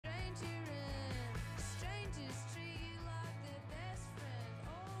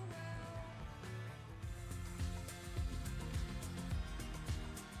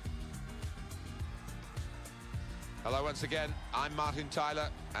Hello once again, I'm Martin Tyler,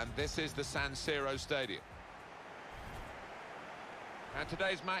 and this is the San Siro Stadium. And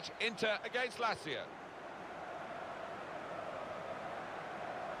today's match, Inter against Lazio.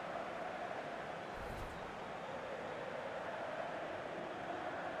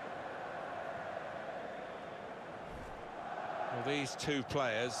 Well, these two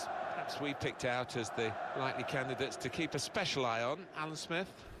players, perhaps we picked out as the likely candidates to keep a special eye on. Alan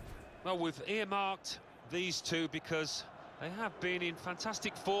Smith? Well, we've earmarked these two because they have been in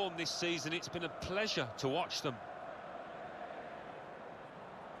fantastic form this season. It's been a pleasure to watch them.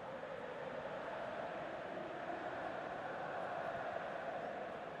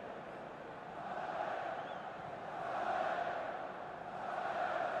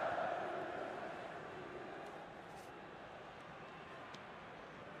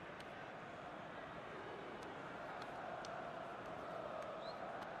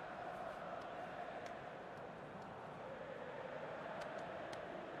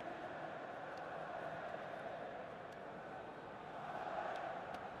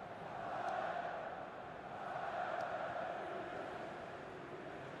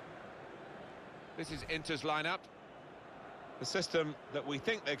 This is Inter's lineup. The system that we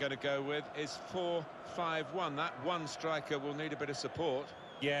think they're going to go with is 4-5-1. That one striker will need a bit of support.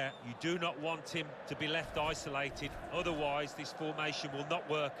 Yeah, you do not want him to be left isolated. Otherwise, this formation will not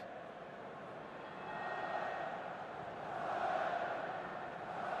work.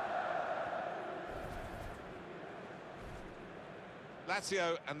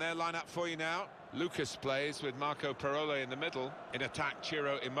 Lazio and their lineup for you now. Lucas plays with Marco Parolo in the middle. In attack,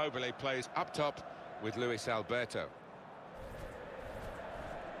 Ciro Immobile plays up top with Luis Alberto.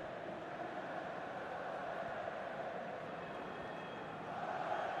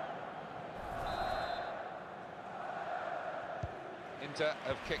 Inter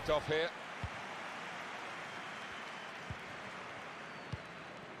have kicked off here.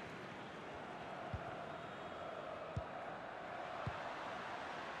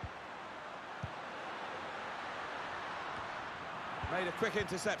 Made a quick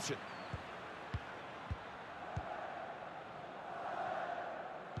interception.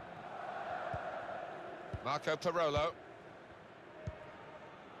 Marco Parolo.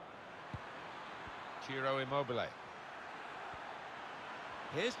 Ciro Immobile.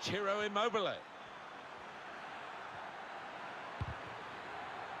 Here's Ciro Immobile.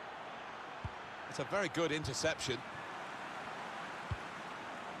 It's a very good interception.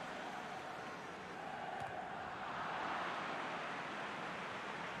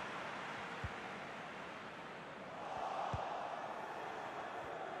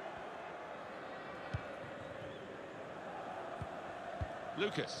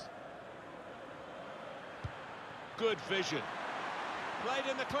 Lucas. Good vision.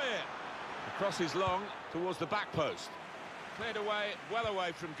 Played in the clear. The cross is long towards the back post. Cleared away, well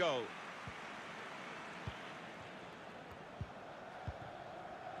away from goal.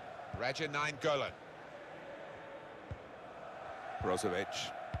 Raja Nainggolan.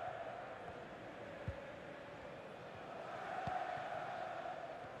 Brozovic.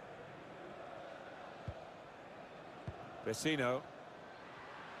 Vecino.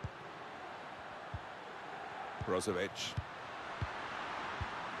 Brozovic.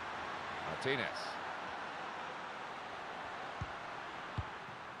 Martinez.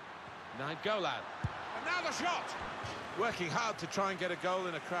 Nainggolan. And now the shot! Working hard to try and get a goal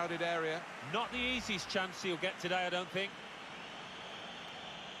in a crowded area. Not the easiest chance he'll get today, I don't think.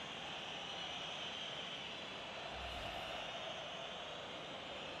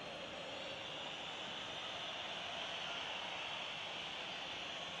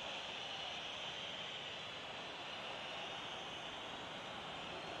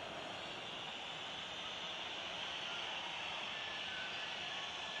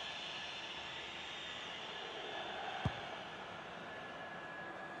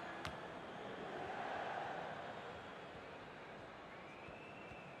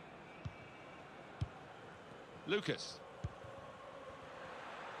 Lucas.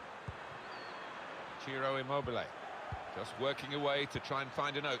 Ciro Immobile. Just working away to try and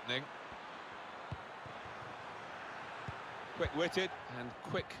find an opening. Quick-witted and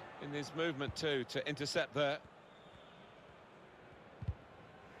quick in his movement too to intercept there.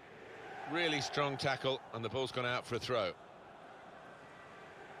 Really strong tackle and the ball's gone out for a throw.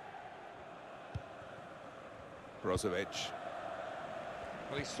 Brozovic.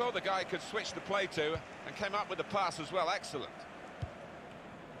 Well, he saw the guy could switch the play to and came up with the pass as well. Excellent.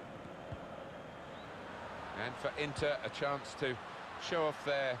 And for Inter, a chance to show off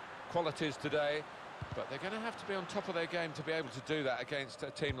their qualities today. But they're going to have to be on top of their game to be able to do that against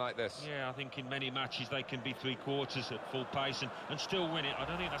a team like this. Yeah, I think in many matches they can be three-quarters at full pace and still win it. I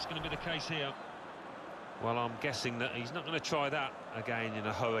don't think that's going to be the case here. Well, I'm guessing that he's not going to try that again in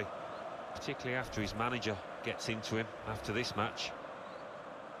a hurry, particularly after his manager gets into him after this match.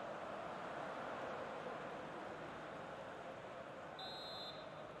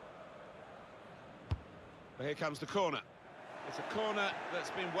 Well, here comes the corner. It's a corner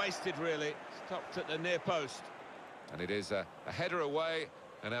that's been wasted, really. Stopped at the near post. And it is a header away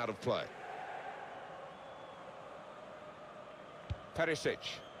and out of play. Perisic.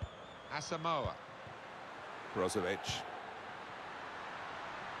 Asamoah. Brozovic.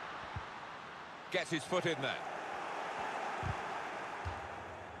 Gets his foot in there.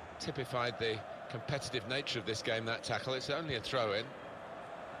 Typified the competitive nature of this game, that tackle. It's only a throw-in.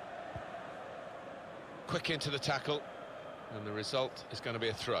 Quick into the tackle. And the result is going to be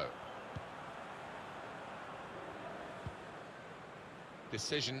a throw.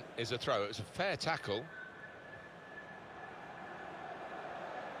 Decision is a throw. It was a fair tackle.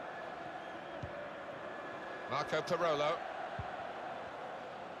 Marco Parolo.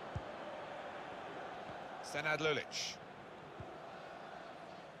 Senad Lulic.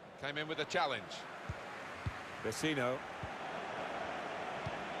 Came in with a challenge. Vecino.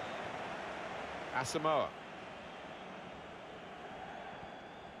 Asamoah.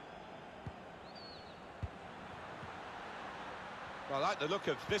 Well, I like the look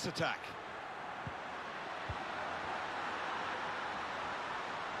of this attack.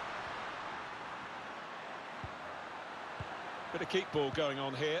 Bit of keep ball going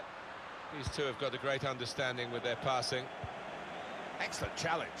on here. These two have got a great understanding with their passing. Excellent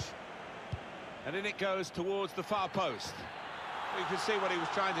challenge. And in it goes towards the far post. Well, you can see what he was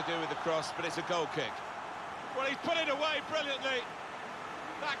trying to do with the cross, but it's a goal kick. Well, he's put it away brilliantly.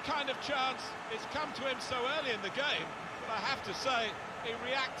 That kind of chance, it's come to him so early in the game. I have to say, he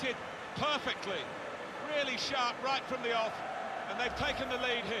reacted perfectly, really sharp right from the off, and they've taken the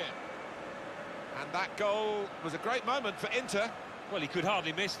lead here. And that goal was a great moment for Inter. Well, he could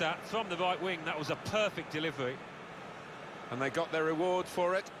hardly miss that. From the right wing, that was a perfect delivery. And they got their reward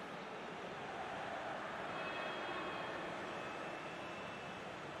for it.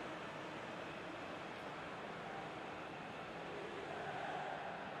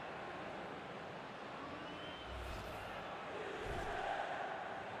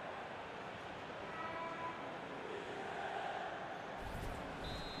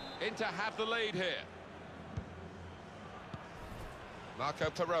 Inter have the lead here. Marco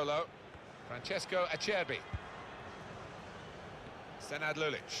Parolo. Francesco Acerbi. Senad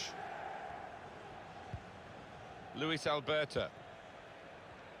Lulic. Luis Alberto.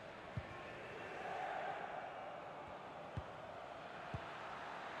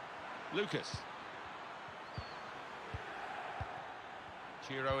 Lucas.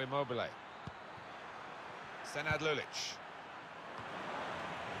 Ciro Immobile. Senad Lulic.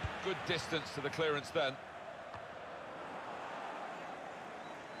 Good distance to the clearance then.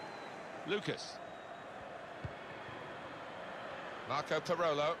 Lucas. Marco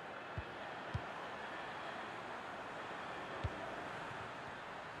Parolo.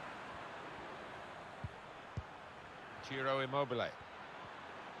 Ciro Immobile.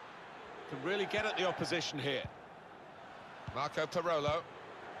 Can really get at the opposition here. Marco Parolo.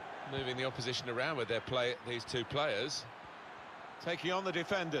 Moving the opposition around with their play, these two players. Taking on the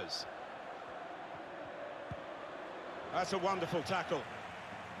defenders. That's a wonderful tackle.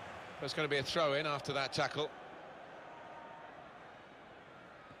 There's going to be a throw-in after that tackle.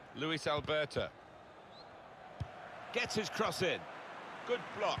 Luis Alberto. Gets his cross in. Good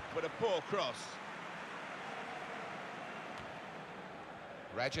block, but a poor cross.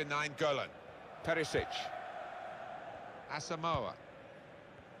 Raja Nainggolan. Perisic. Asamoah.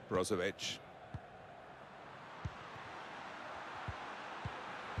 Brozovic.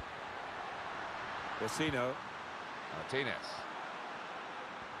 Vecino. Martinez.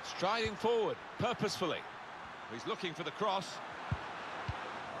 Striding forward, purposefully. He's looking for the cross.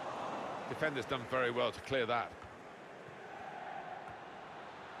 Defender's done very well to clear that.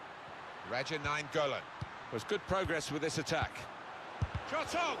 Raja Nainggolan. Was good progress with this attack.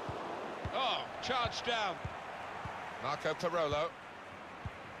 Shot on! Oh, charged down. Marco Parolo.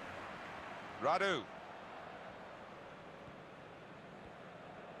 Radu.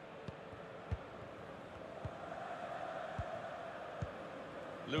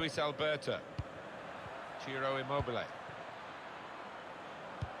 Luis Alberto. Ciro Immobile.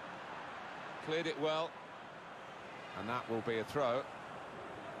 Cleared it well. And that will be a throw.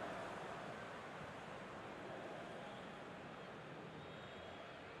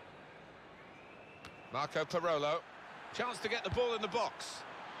 Marco Parolo. Chance to get the ball in the box.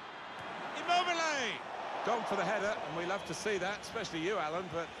 Immobile! Gone for the header, and we love to see that, especially you, Alan,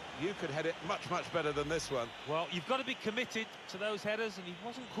 but you could head it much, much better than this one. Well, you've got to be committed to those headers, and he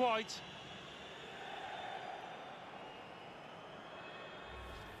wasn't quite.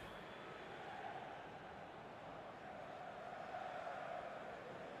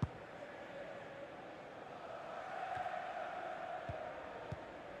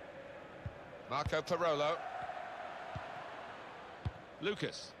 Marco Parolo.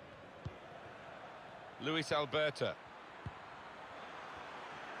 Lucas. Luis Alberto.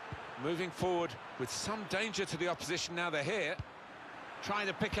 Moving forward with some danger to the opposition now they're here. Trying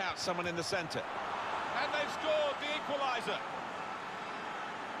to pick out someone in the centre. And they've scored the equaliser.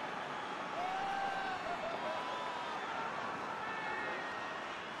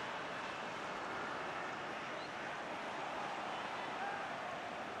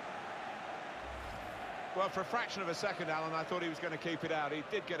 Well, for a fraction of a second, Alan, I thought he was going to keep it out. He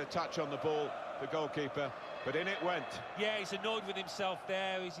did get a touch on the ball, the goalkeeper, but in it went. Yeah, he's annoyed with himself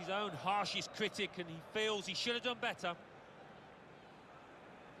there. He's his own harshest critic, and he feels he should have done better.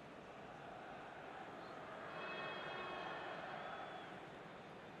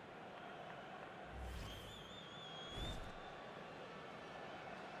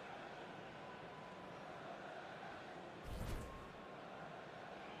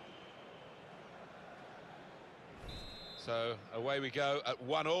 So away we go at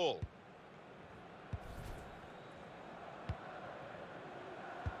 1-1.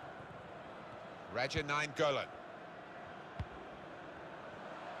 Raja Nainggolan.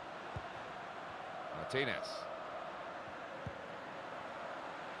 Martinez.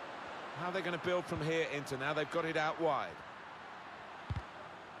 How are they going to build from here into now they've got it out wide?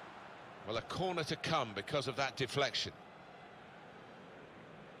 Well, a corner to come because of that deflection.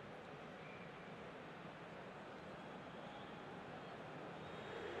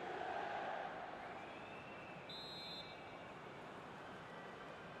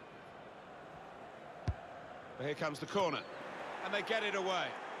 Here comes the corner, and they get it away.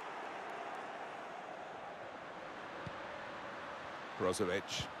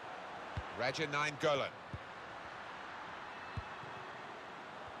 Brozovic. Raja Nainggolan.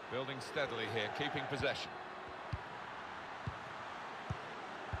 Building steadily here, keeping possession.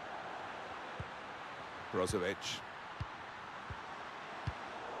 Brozovic.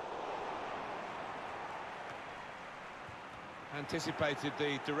 Anticipated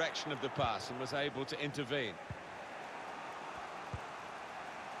the direction of the pass and was able to intervene.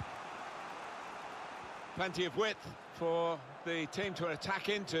 Plenty of width for the team to attack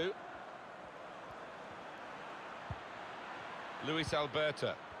into. Luis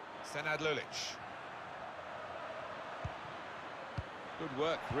Alberto. Senad Lulic. Good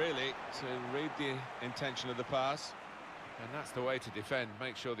work, really, to read the intention of the pass. And that's the way to defend.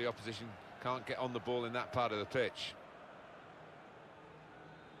 Make sure the opposition can't get on the ball in that part of the pitch.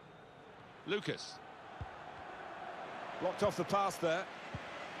 Lucas. Blocked off the pass there.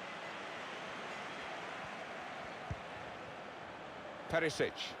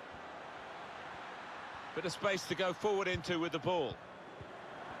 Perisic. Bit of space to go forward into with the ball.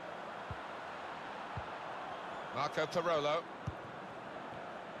 Marco Parolo.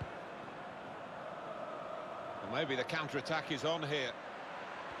 Well, maybe the counter-attack is on here.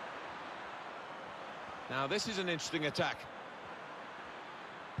 Now this is an interesting attack.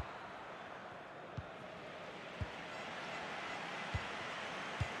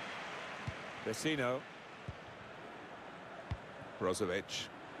 Vecino. Brozovic.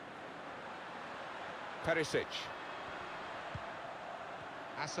 Perisic.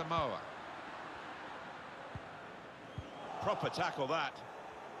 Asamoah. Proper tackle that.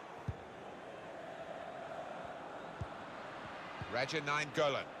 Raja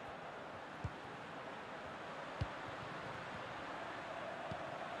Nainggolan.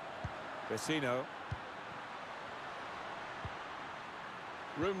 Vecino.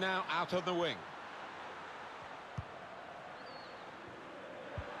 Room now out on the wing.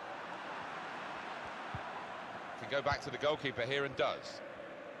 Can go back to the goalkeeper here and does.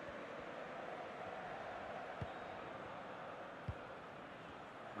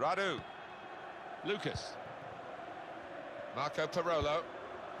 Radu. Lucas. Marco Parolo.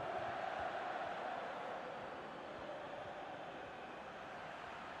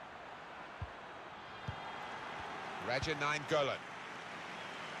 Raja Nainggolan.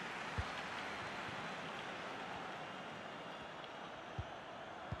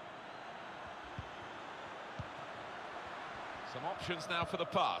 Some options now for the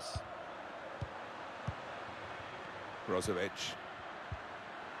pass. Brozovic.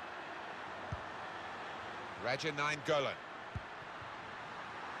 Raja Nainggolan.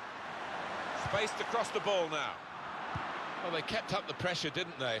 Spaced across the ball now. Well, they kept up the pressure,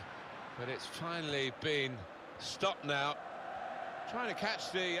 didn't they? But it's finally been stopped now. Trying to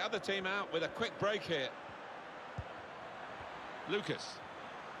catch the other team out with a quick break here. Lucas.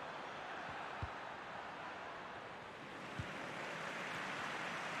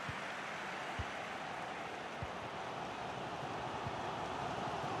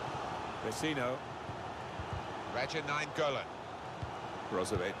 Vecino. Raja Nainggolan.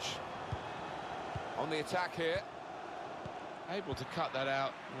 Brozovic. On the attack here. Able to cut that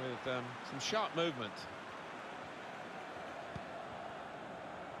out with some sharp movement.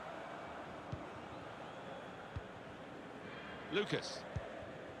 Lucas.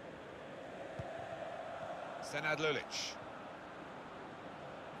 Senad Lulic.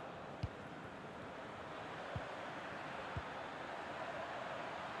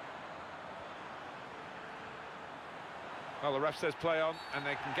 Well, the ref says play on, and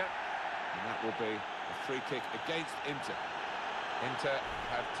they can get... And that will be a free kick against Inter. Inter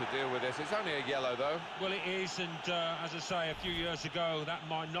have to deal with this. It's only a yellow, though. Well, it is, and as I say, a few years ago, that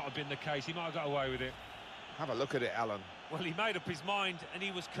might not have been the case. He might have got away with it. Have a look at it, Alan. Well, he made up his mind, and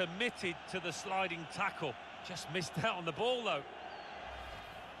he was committed to the sliding tackle. Just missed out on the ball, though.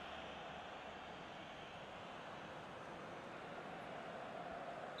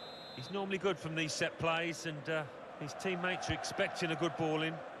 He's normally good from these set plays, and his teammates are expecting a good ball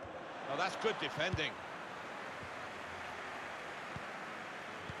in. Oh, that's good defending.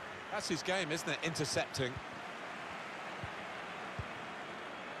 That's his game, isn't it? Intercepting.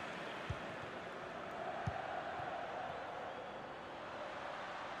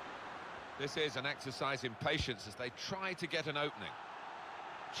 This is an exercise in patience as they try to get an opening.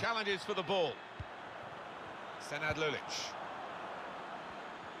 Challenges for the ball. Senad Lulic.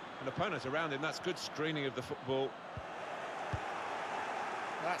 An opponent around him, that's good screening of the football.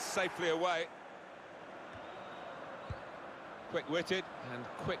 That's safely away. Quick-witted and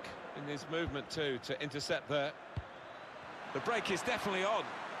quick in his movement too to intercept there. The break is definitely on.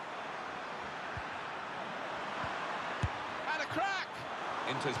 And a crack!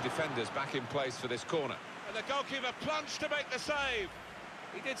 Inter's defenders back in place for this corner. And the goalkeeper plunged to make the save.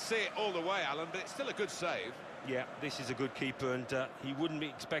 He did see it all the way, Alan, but it's still a good save. Yeah, this is a good keeper, and he wouldn't be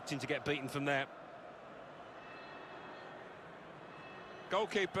expecting to get beaten from there.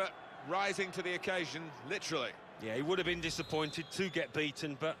 Goalkeeper rising to the occasion, literally. Yeah, he would have been disappointed to get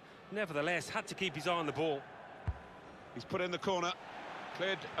beaten, but nevertheless had to keep his eye on the ball. He's put in the corner,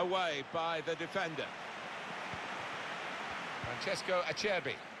 cleared away by the defender. Francesco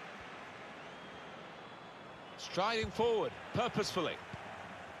Acerbi. Striding forward, purposefully.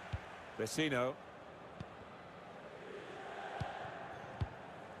 Vecino.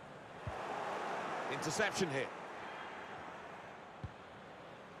 Interception here.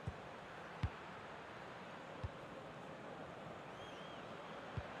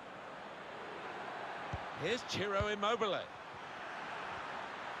 Here's Ciro Immobile.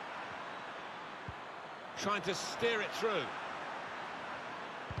 Trying to steer it through.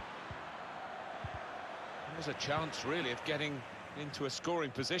 There's a chance, really, of getting into a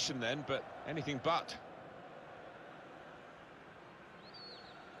scoring position then, but anything but.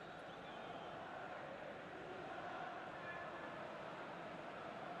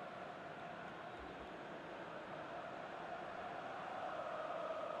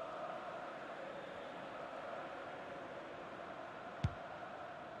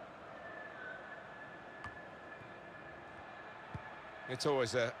 It's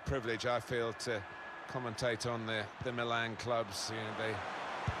always a privilege, I feel, to commentate on the Milan clubs. You know, they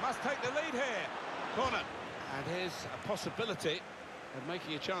must take the lead here. Corner. And here's a possibility of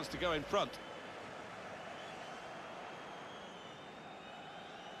making a chance to go in front.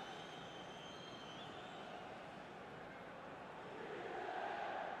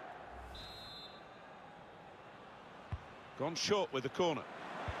 Gone short with the corner.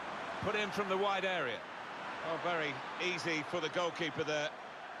 Put in from the wide area. Oh, very easy for the goalkeeper there.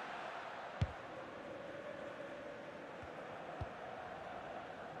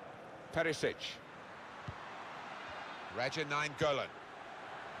 Perisic. Raja Nainggolan.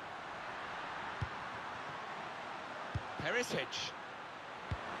 Perisic.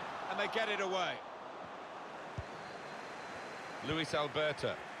 And they get it away. Luis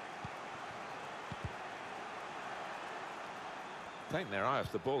Alberto. Taking their eye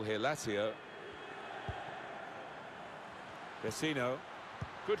off the ball here, Lazio. Vecino.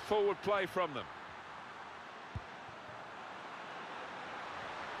 Good forward play from them.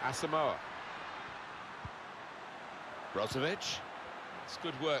 Asamoah. Brozovic. It's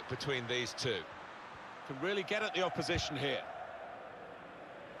good work between these two. Can really get at the opposition here.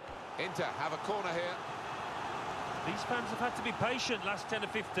 Inter have a corner here. These fans have had to be patient last 10 or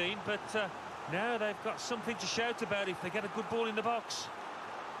 15, but now they've got something to shout about if they get a good ball in the box.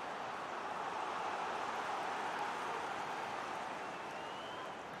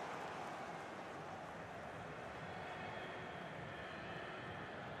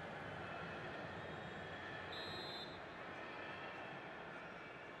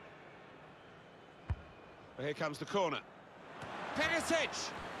 Here comes the corner. Perisic!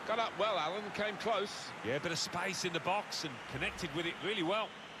 Got up well, Alan, came close. Yeah, a bit of space in the box and connected with it really well.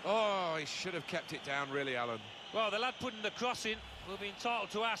 Oh, he should have kept it down, really, Alan. Well, the lad putting the cross in will be entitled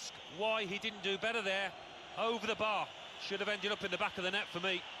to ask why he didn't do better there. Over the bar. Should have ended up in the back of the net for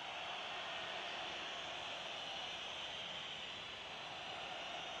me.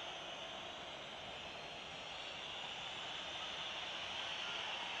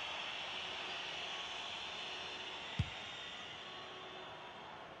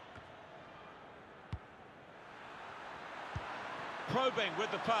 Probing with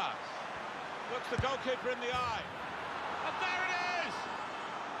the pass. Looks the goalkeeper in the eye. And there it is!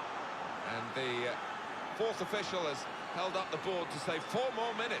 And the fourth official has held up the board to say 4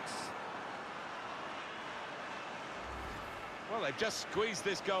 more minutes. Well, they've just squeezed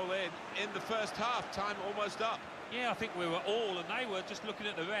this goal in the first half. Time almost up. Yeah, I think we were all, and they were just looking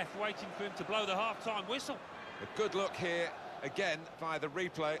at the ref, waiting for him to blow the half-time whistle. A good look here, again, via the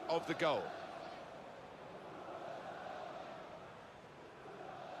replay of the goal.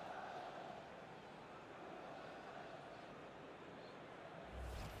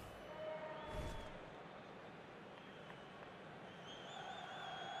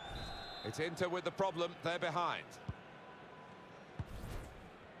 It's Inter with the problem, they're behind.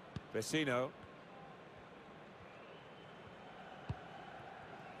 Vecino.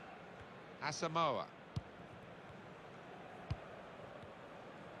 Asamoah.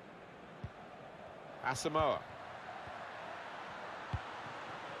 Asamoah.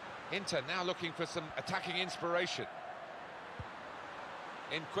 Inter now looking for some attacking inspiration.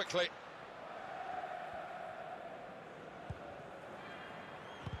 In quickly.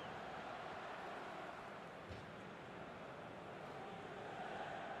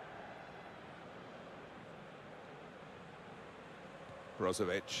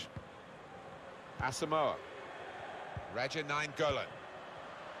 Brozovic. Asamoah. Raja Nainggolan.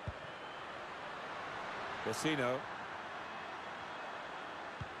 Vecino.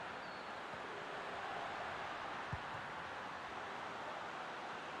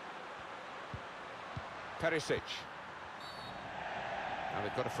 Perisic. Now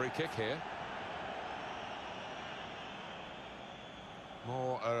they've got a free kick here.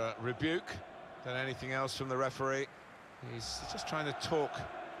 More rebuke than anything else from the referee. He's just trying to talk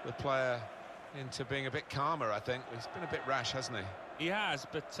the player into being a bit calmer, I think. He's been a bit rash, hasn't he? He has,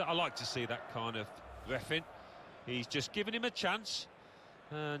 but I like to see that kind of reffing. He's just given him a chance,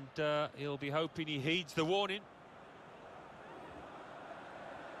 and he'll be hoping he heeds the warning.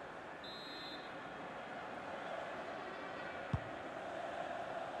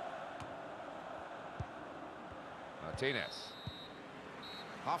 Martinez.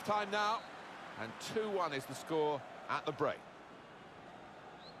 Half-time now, and 2-1 is the score at the break.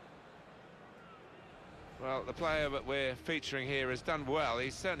 Well, the player that we're featuring here has done well.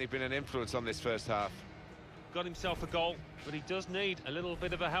 He's certainly been an influence on this first half. Got himself a goal, but he does need a little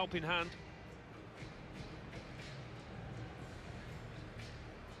bit of a helping hand.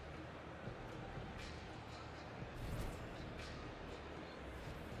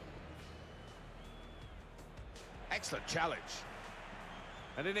 Excellent challenge.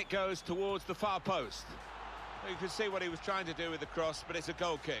 And in it goes towards the far post. You can see what he was trying to do with the cross, but it's a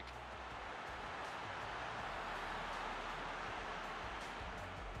goal kick.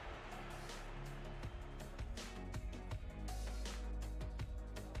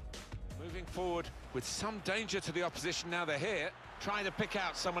 Moving forward with some danger to the opposition now they're here, trying to pick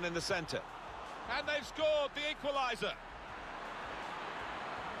out someone in the centre. And they've scored the equaliser.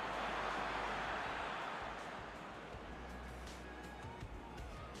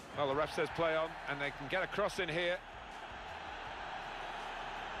 Well, the ref says play on, and they can get a cross in here.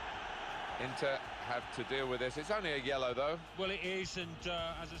 Inter have to deal with this. It's only a yellow, though. Well, it is, and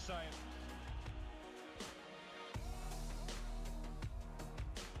as I say...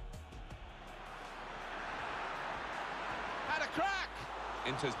 Had a crack!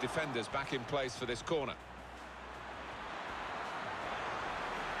 Inter's defenders back in place for this corner.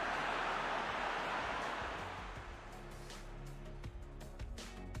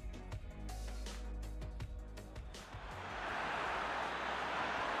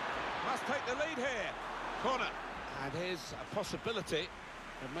 Must take the lead here. Corner. And here's a possibility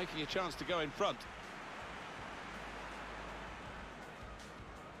of making a chance to go in front.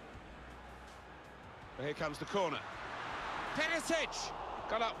 Well, here comes the corner. Perisic!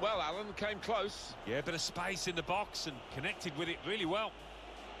 Got up well, Alan, came close. Yeah, a bit of space in the box and connected with it really well.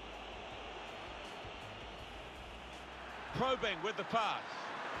 Probing with the pass.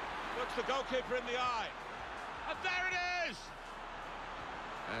 Looks the goalkeeper in the eye. And there it is!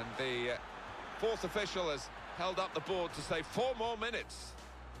 And the fourth official has held up the board to say 4 more minutes.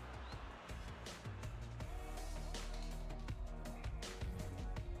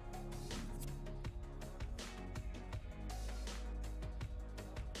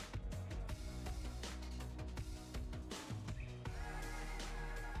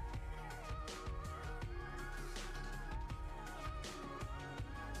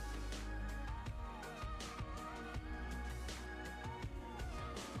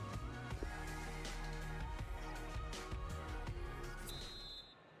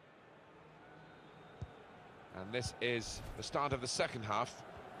 And this is the start of the second half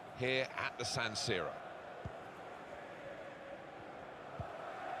here at the San Siro.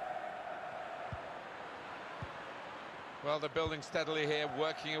 Well, they're building steadily here,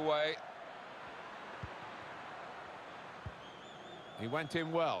 working away. He went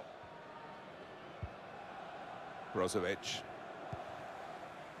in well. Brozovic.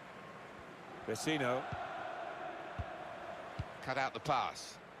 Vecino. Cut out the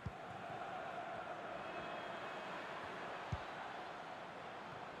pass.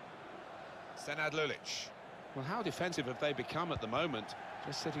 Senad Lulic. Well, how defensive have they become at the moment?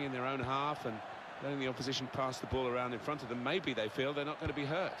 Just sitting in their own half and letting the opposition pass the ball around in front of them. Maybe they feel they're not going to be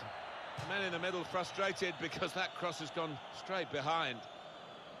hurt. The men in the middle frustrated because that cross has gone straight behind.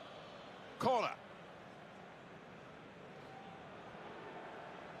 Corner.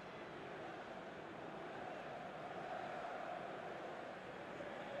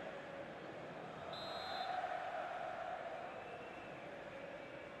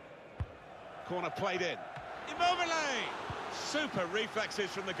 Corner played in. Immobile! Super reflexes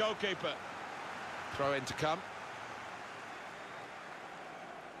from the goalkeeper. Throw in to come.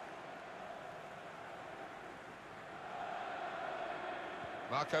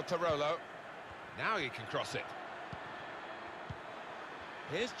 Marco Parolo. Now he can cross it.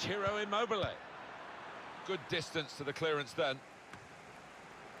 Here's Ciro Immobile. Good distance to the clearance then.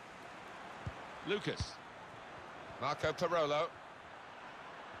 Lucas. Marco Parolo.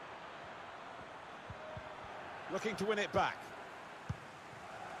 Looking to win it back.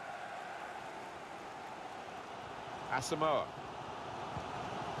 Asamoah.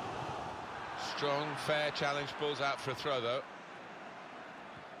 Strong, fair challenge, pulls out for a throw, though.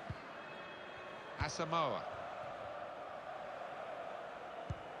 Asamoah.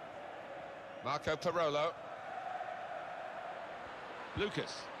 Marco Parolo.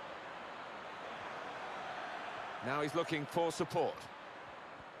 Lucas. Now he's looking for support.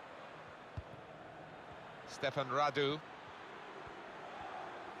 Stefan Radu.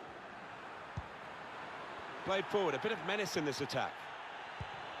 Played forward, a bit of menace in this attack.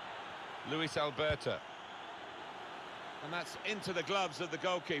 Luis Alberto. And that's into the gloves of the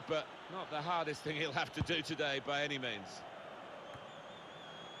goalkeeper. Not the hardest thing he'll have to do today by any means.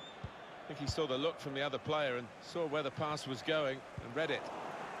 I think he saw the look from the other player and saw where the pass was going and read it.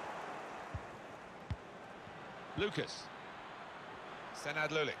 Lucas. Senad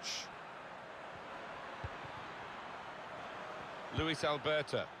Lulic. Luis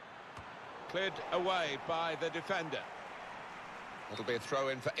Alberto. Cleared away by the defender. It'll be a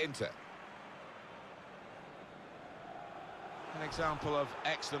throw-in for Inter. An example of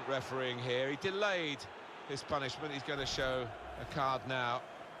excellent refereeing here. He delayed his punishment. He's going to show a card now.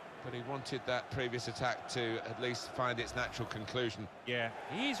 But he wanted that previous attack to at least find its natural conclusion. Yeah,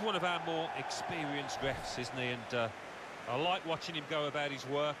 he is one of our more experienced refs, isn't he? And I like watching him go about his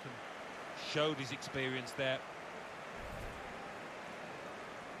work and showed his experience there.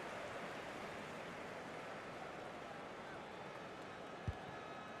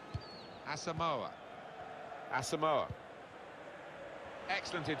 Asamoah. Asamoah.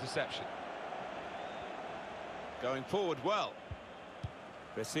 Excellent interception. Going forward well.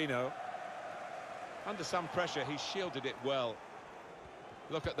 Vecino. Under some pressure, he shielded it well.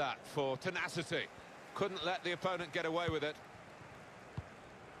 Look at that for tenacity. Couldn't let the opponent get away with it.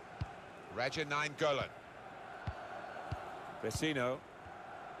 Regia Nainggolan. Vecino.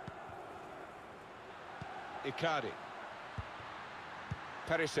 Icardi.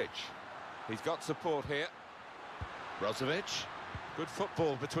 Perisic. He's got support here. Brozovic. Good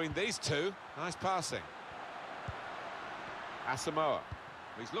football between these two. Nice passing. Asamoah.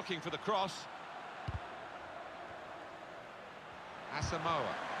 He's looking for the cross.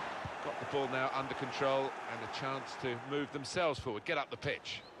 Asamoah. Got the ball now under control and a chance to move themselves forward, get up the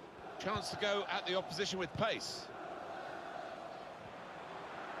pitch. Chance to go at the opposition with pace.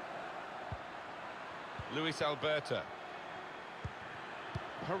 Luis Alberto.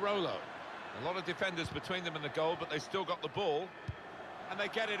 Parolo. A lot of defenders between them and the goal, but they still got the ball. And they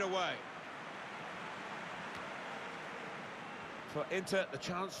get it away. For Inter, the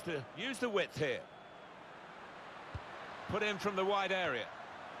chance to use the width here. Put in from the wide area.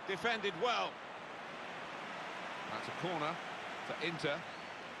 Defended well. That's a corner for Inter.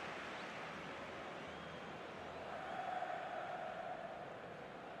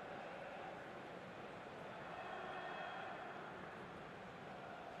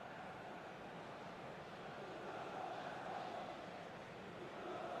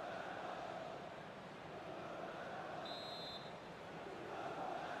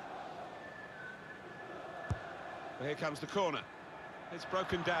 Well, here comes the corner. It's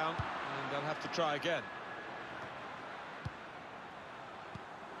broken down, and they'll have to try again.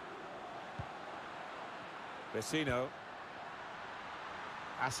 Vecino.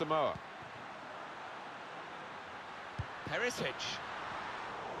 Asamoah. Perisic.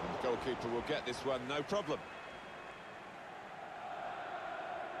 The goalkeeper will get this one, no problem.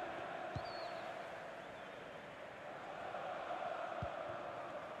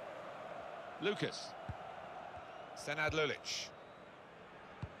 Lucas. Senad Lulic.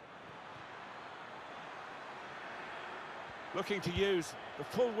 Looking to use the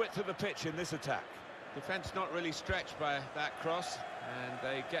full width of the pitch in this attack. Defence not really stretched by that cross, and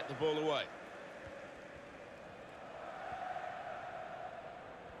they get the ball away.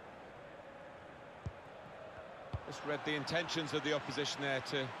 Just read the intentions of the opposition there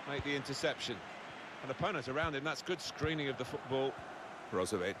to make the interception. An opponent around him, that's good screening of the football.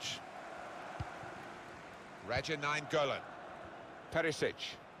 Brozovic. Raja Nainggolan. Perisic,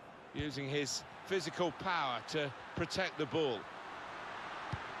 using his physical power to protect the ball.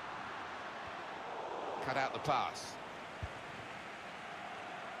 Cut out the pass.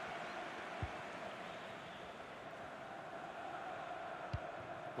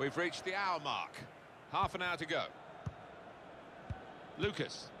 We've reached the hour mark. Half an hour to go.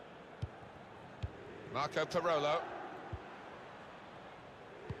 Lucas. Marco Parolo.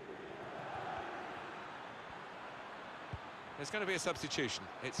 There's going to be a substitution.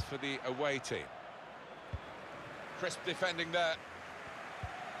 It's for the away team. Crisp defending there.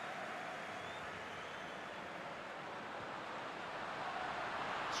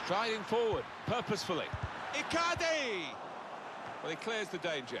 Striding forward, purposefully. Icardi! Well, he clears the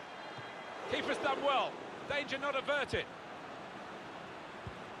danger. Keeper's done well. Danger not averted.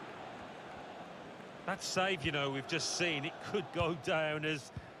 That save, you know, we've just seen, it could go down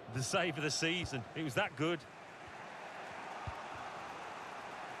as the save of the season. It was that good.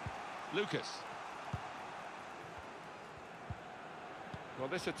 Lucas. Well,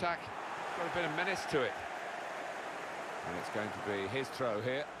 this attack got a bit of menace to it. And it's going to be his throw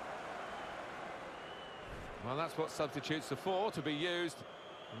here. Well, that's what substitutes are for, to be used.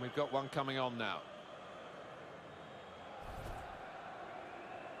 And we've got one coming on now.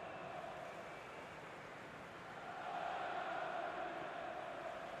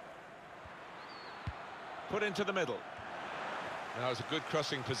 Put into the middle. That was a good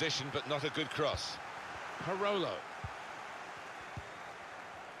crossing position, but not a good cross. Parolo.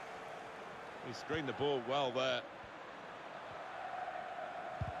 He screened the ball well there.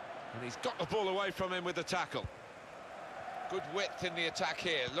 And he's got the ball away from him with the tackle. Good width in the attack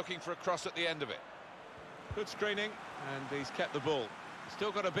here, looking for a cross at the end of it. Good screening, and he's kept the ball.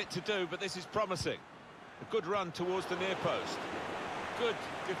 Still got a bit to do, but this is promising. A good run towards the near post. Good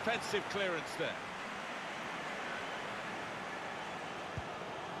defensive clearance there.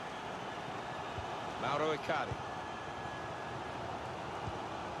 Mauro Icardi.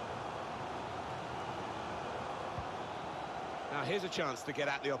 Now here's a chance to get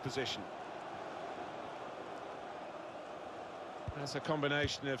at the opposition. That's a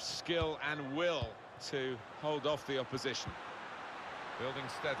combination of skill and will to hold off the opposition. Building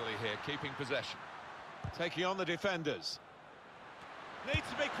steadily here, keeping possession. Taking on the defenders. Needs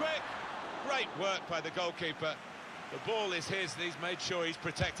to be quick. Great work by the goalkeeper. The ball is his, and he's made sure he's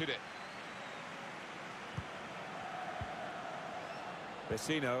protected it.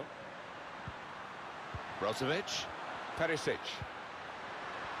 Vecino. Brozovic. Perisic.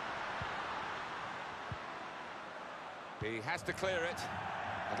 He has to clear it.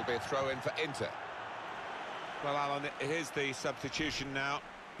 It'll be a throw-in for Inter. Well, Alan, here's the substitution now.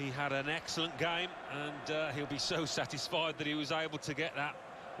 He had an excellent game, and he'll be so satisfied that he was able to get that,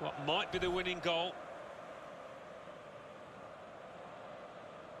 what might be the winning goal.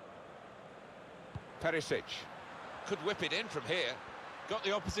 Perisic could whip it in from here. Got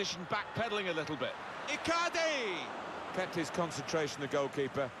the opposition backpedaling a little bit. Icardi! Kept his concentration, the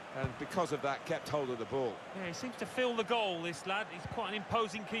goalkeeper, and because of that, kept hold of the ball. Yeah, he seems to feel the goal, this lad. He's quite an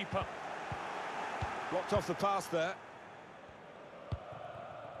imposing keeper. Blocked off the pass there.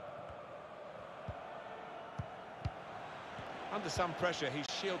 Under some pressure, he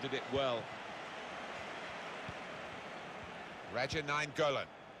shielded it well. Raja Nainggolan.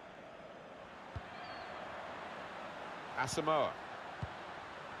 Asamoah.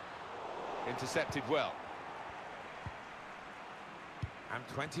 Intercepted well. And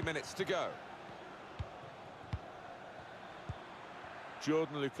 20 minutes to go.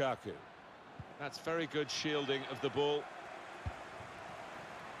 Jordan Lukaku. That's very good shielding of the ball.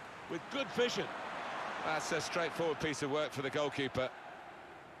 With good vision. That's a straightforward piece of work for the goalkeeper.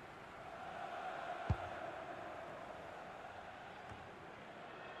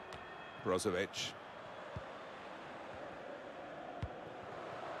 Brozovic.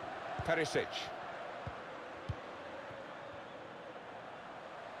 Perisic.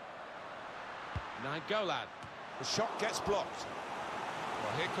 Nainggolan. The shot gets blocked.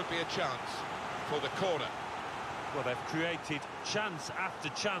 Well, here could be a chance for the corner. Well, they've created chance after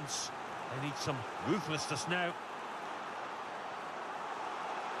chance. They need some ruthlessness now.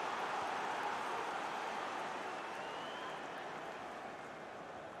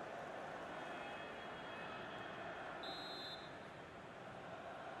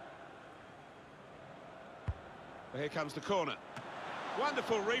 Here comes the corner.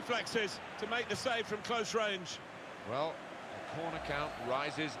 Wonderful reflexes to make the save from close range. Well, the corner count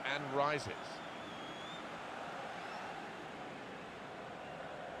rises and rises.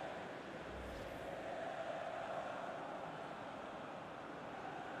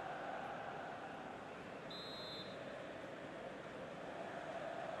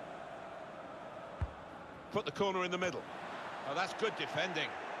 Put the corner in the middle. Oh, that's good defending.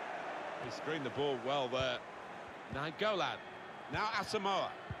 He screened the ball well there. Nainggolan. Now Asamoah.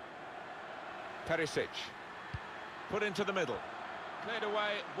 Perisic. Put into the middle. Cleared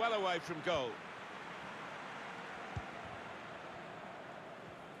away, well away from goal.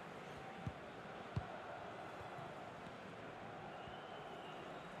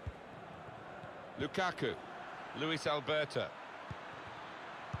 Lukaku. Luis Alberto.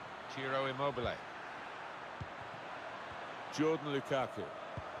 Ciro Immobile. Jordan Lukaku.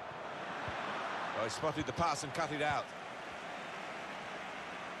 Oh, he spotted the pass and cut it out.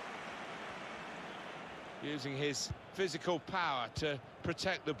 Using his physical power to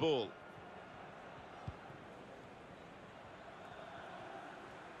protect the ball.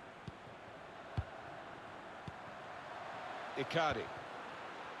 Icardi.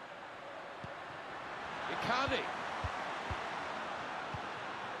 Icardi.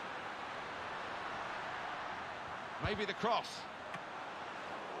 Maybe the cross.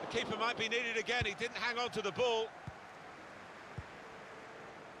 The keeper might be needed again. He didn't hang on to the ball.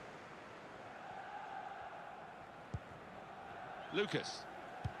 Lucas.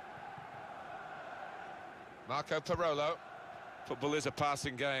 Marco Parolo. Football is a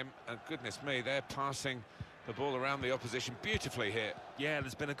passing game, and goodness me, they're passing the ball around the opposition beautifully here. Yeah,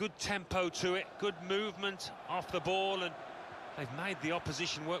 there's been a good tempo to it, good movement off the ball, and they've made the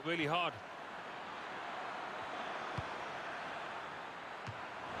opposition work really hard.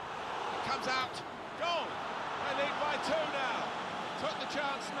 It comes out. Goal! They lead by 2 now. Took the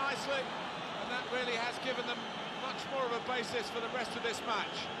chance nicely, and that really has given them much more of a basis for the rest of this match.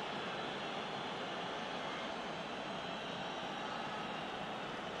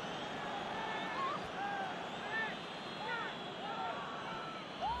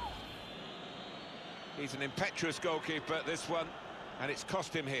 He's an impetuous goalkeeper, this one, and it's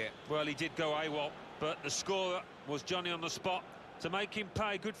cost him here. Well, he did go AWOL, but the scorer was Johnny on the spot to make him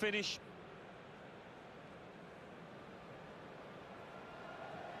pay. Good finish.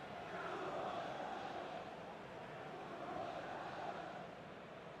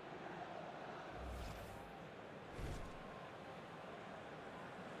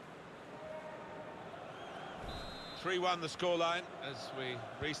 (3-1) the scoreline as we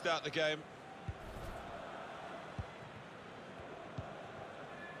restart the game.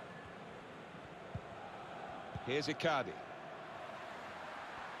 Here's Icardi.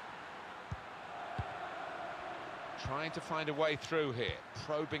 Trying to find a way through here,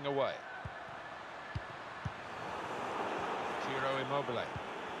 probing away. Ciro Immobile.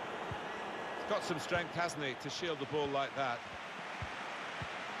 He's got some strength, hasn't he, to shield the ball like that.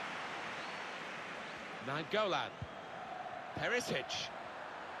 Nainggolan. Perisic.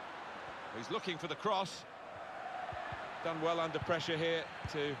 He's looking for the cross. Done well under pressure here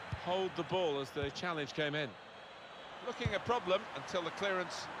to hold the ball as the challenge came in. Looking a problem until the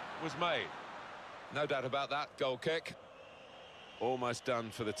clearance was made. No doubt about that, goal kick. Almost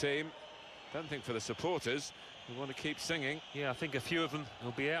done for the team. Don't think for the supporters, who want to keep singing. Yeah, I think a few of them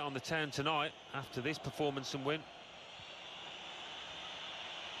will be out on the town tonight after this performance and win.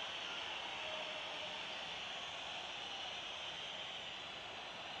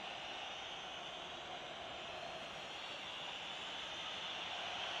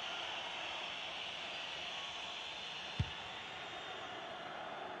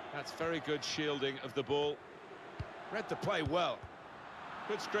 That's very good shielding of the ball. Read the play well.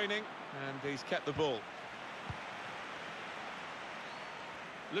 Good screening, and he's kept the ball.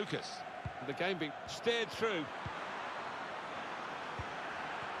 Lucas, the game being steered through.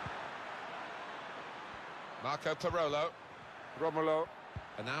 Marco Parolo. Romulo.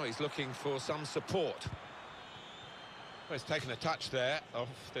 And now he's looking for some support. Well, he's taken a touch there off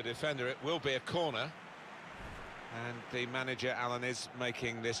the defender. It will be a corner. And the manager, Alan, is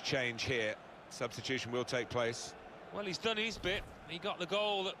making this change here. Substitution will take place. Well, he's done his bit. He got the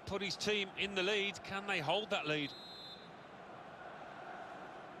goal that put his team in the lead. Can they hold that lead?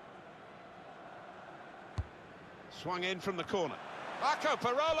 Swung in from the corner. Marco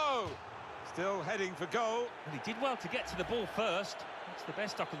Parolo! Still heading for goal. And he did well to get to the ball first. That's the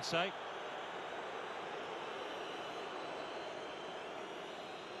best I can say.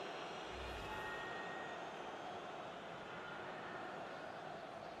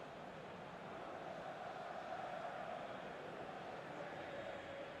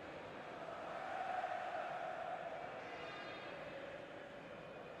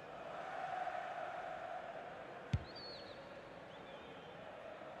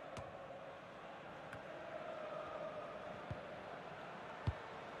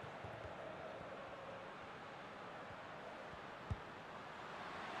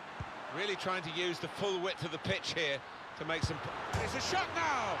 Really trying to use the full width of the pitch here to make some... It's a shot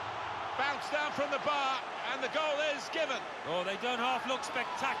now! Bounced down from the bar, and the goal is given. Oh, they don't half look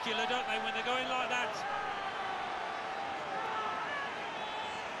spectacular, don't they, when they're going like that?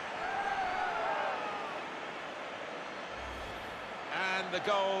 And the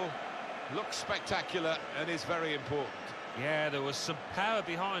goal looks spectacular and is very important. Yeah, there was some power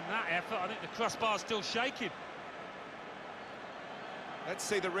behind that effort. I think the crossbar's still shaking. Let's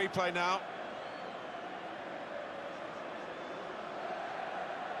see the replay now.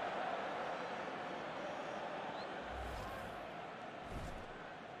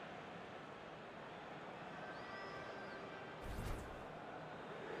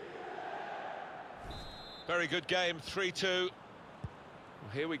 Very good game, 3-2. Well,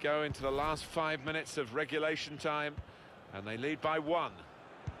 here we go into the last 5 minutes of regulation time, and they lead by 1.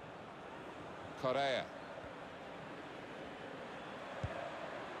 Correa.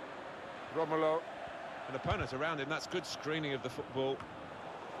 Romulo. An opponent around him, that's good screening of the football.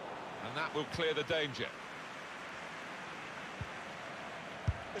 And that will clear the danger.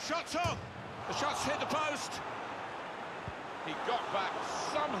 The shot's on! The shot's hit the post! He got back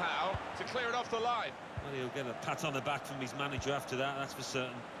somehow to clear it off the line. Well, he'll get a pat on the back from his manager after that, that's for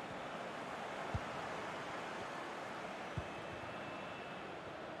certain.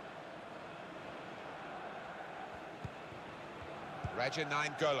 Raja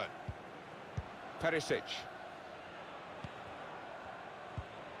Nainggolan. Perisic.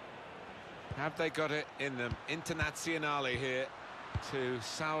 Have they got it in them? Internazionale here to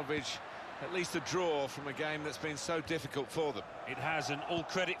salvage at least a draw from a game that's been so difficult for them. It has, and all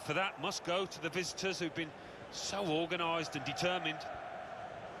credit for that must go to the visitors who've been so organised and determined.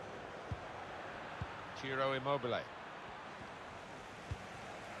 Ciro Immobile.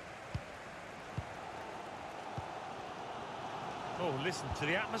 Oh, listen to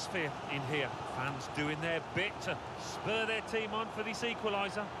the atmosphere in here. Fans doing their bit to spur their team on for this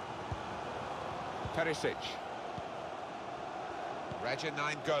equaliser. Perisic. Raja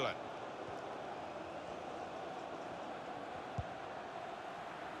Nainggolan.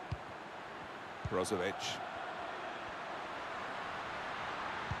 Brozovic.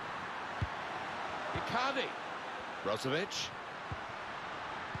 Icardi. Brozovic.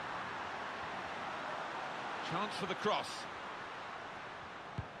 Chance for the cross.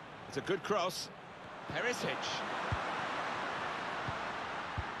 It's a good cross. Perisic.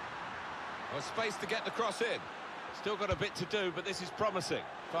 Well, space to get the cross in. Still got a bit to do, but this is promising.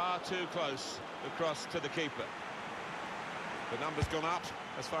 Far too close, the cross to the keeper. The number's gone up.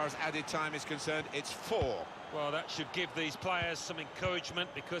 As far as added time is concerned, it's 4. Well, that should give these players some encouragement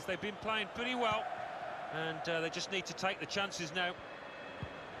because they've been playing pretty well. And they just need to take the chances now.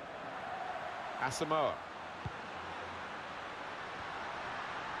 Asamoah.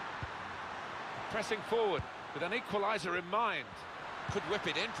 Pressing forward with an equaliser in mind. Could whip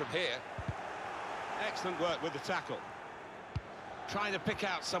it in from here. Excellent work with the tackle. Trying to pick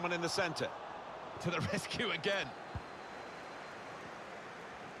out someone in the centre. To the rescue again.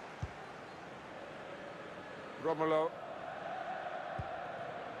 Romolo.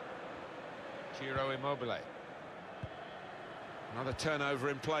 Ciro Immobile. Another turnover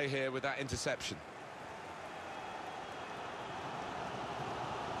in play here with that interception.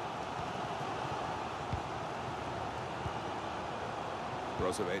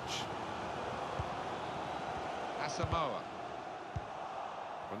 Brozovic. Asamoah.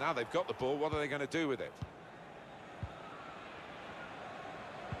 Well, now they've got the ball, what are they going to do with it?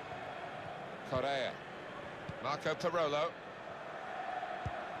 Correa. Marco Parolo.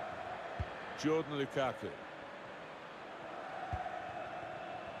 Jordan Lukaku.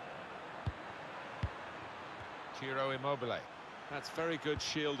 Ciro Immobile. That's very good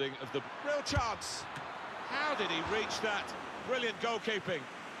shielding of the... Real chance! How did he reach that? Brilliant goalkeeping.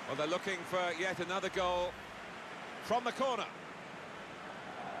 Well, they're looking for yet another goal from the corner.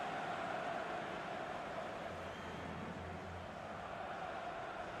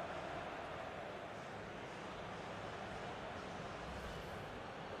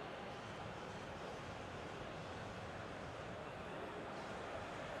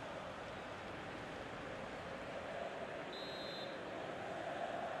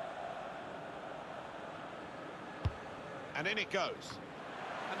 And in it goes.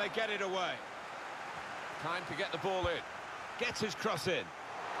 And they get it away. Time to get the ball in. Gets his cross in.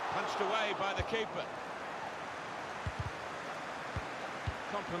 Punched away by the keeper.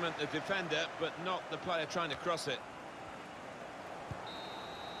 Compliment the defender, but not the player trying to cross it.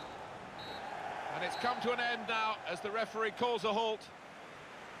 And it's come to an end now as the referee calls a halt.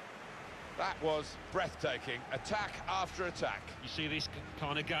 That was breathtaking. Attack after attack. You see this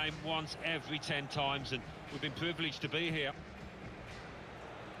kind of game once every 10 times, and we've been privileged to be here.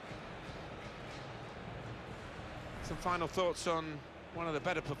 Some final thoughts on one of the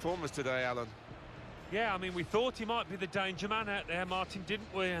better performers today, Alan. Yeah, I mean, we thought he might be the danger man out there, Martin,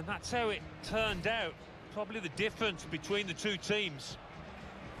 didn't we? And that's how it turned out. Probably the difference between the two teams.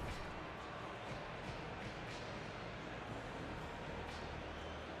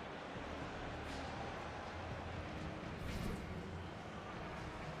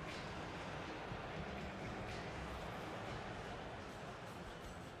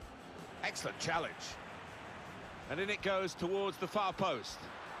 Excellent challenge. And in it goes towards the far post.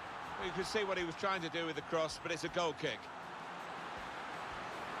 Well, you can see what he was trying to do with the cross, but it's a goal kick.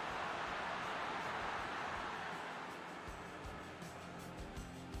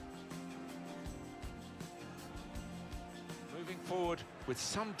 Moving forward with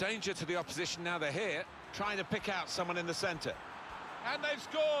some danger to the opposition now they're here, trying to pick out someone in the centre. And they've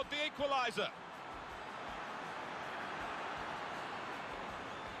scored the equaliser.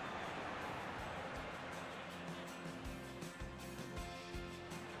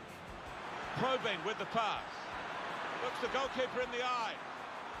 Probing with the pass. Looks the goalkeeper in the eye.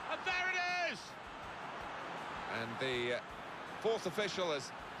 And there it is! And the fourth official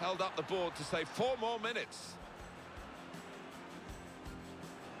has held up the board to say 4 more minutes.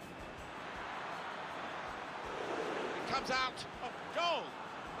 It comes out. Oh, goal!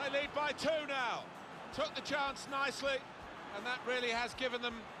 They lead by 2 now. Took the chance nicely, and that really has given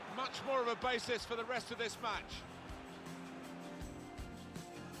them much more of a basis for the rest of this match.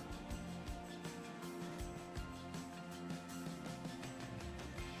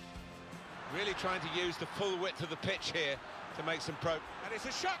 Really trying to use the full width of the pitch here to make some And it's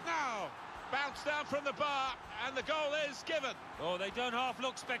a shot now! Bounced down from the bar, and the goal is given. Oh, they don't half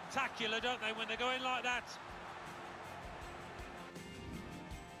look spectacular, don't they, when they go in like that?